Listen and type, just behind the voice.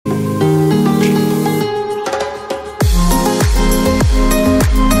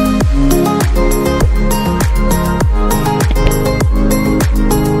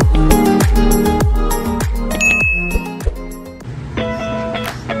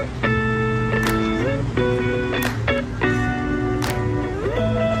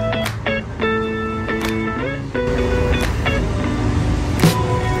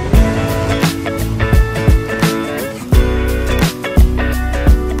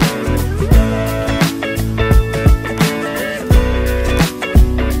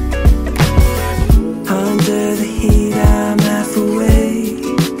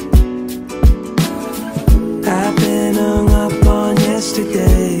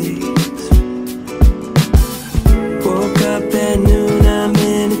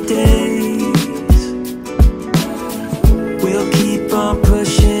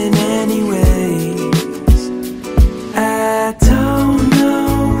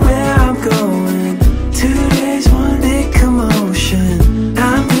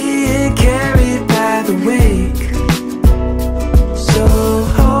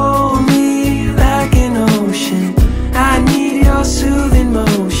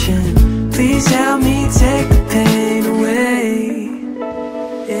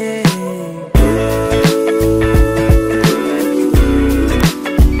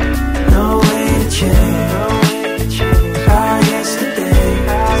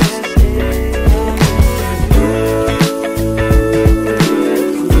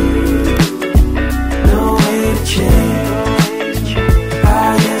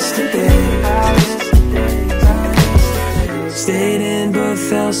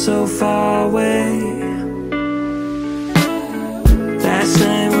felt so far away. Last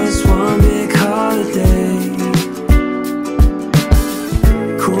night was one big holiday.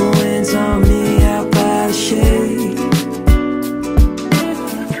 Cool winds on me out by the shade.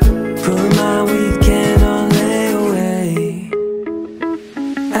 Put my weekend on layaway.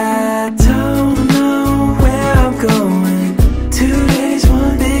 I don't know where I'm going. 2 days,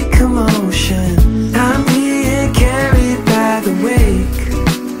 one big commotion. I'm being carried by the wake.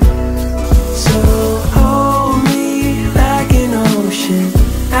 So hold me like an ocean.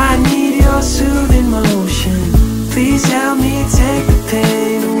 I need your soothing motion. Please help me take the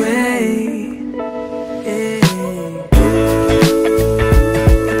pain away.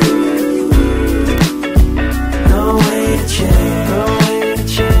 No way to change, no way to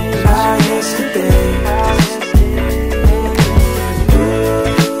change our yesterday.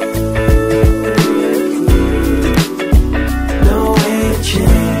 No way to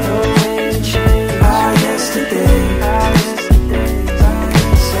change, no way to change our yesterday.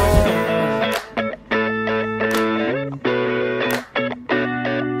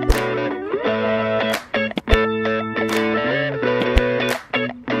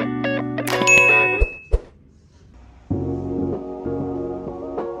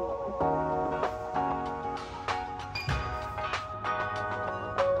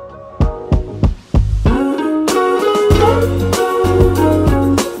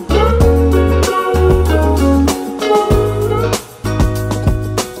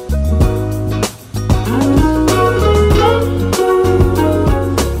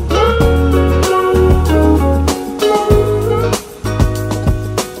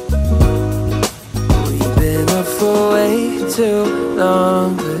 We've been up for way too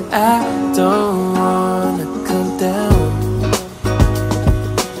long, but I don't wanna come down.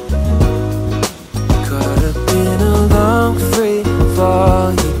 Caught up in a long free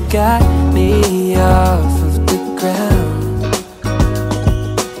fall, you got me off of the ground.